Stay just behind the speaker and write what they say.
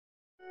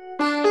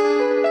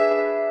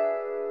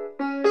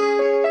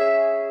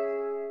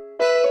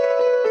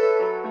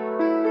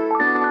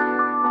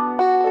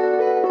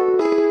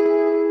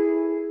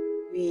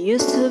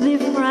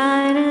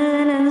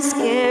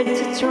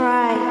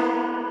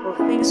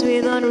Sometimes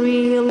we don't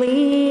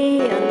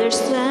really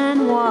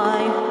understand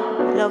why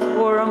we love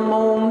for a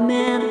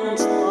moment and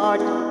start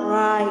to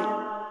cry.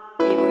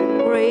 We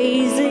were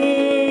crazy.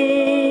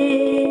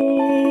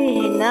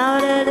 Now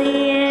that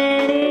the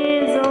end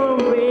is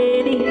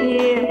already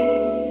here,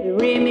 we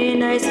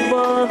reminisce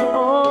both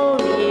all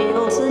the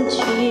yells and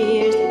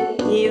cheers.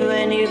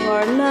 Even if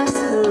our last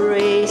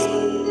race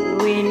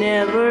we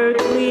never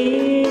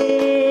clear.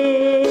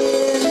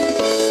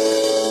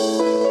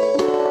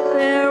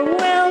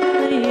 Farewell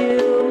to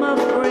you, my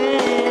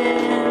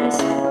friends.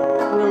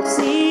 We'll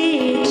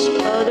see each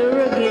other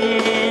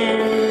again.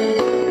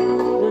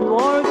 Don't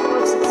worry,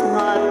 'cause it's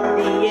not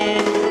the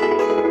end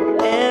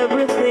of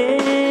everything.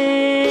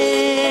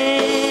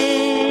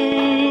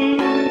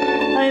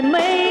 I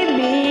may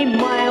be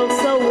miles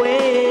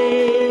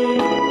away,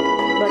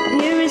 but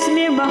here is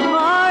near my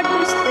heart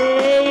to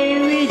stay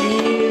with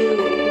you,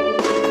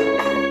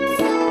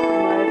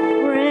 my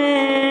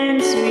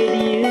friends, with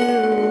you.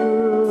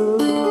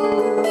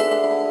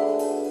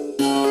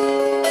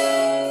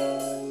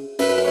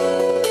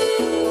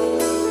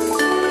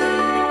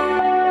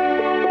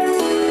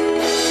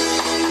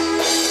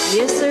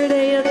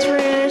 Yesterday a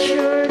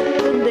treasure,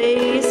 today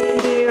is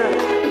clear.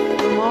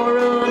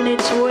 Tomorrow on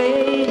its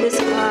way, the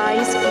sky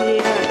is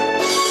clear.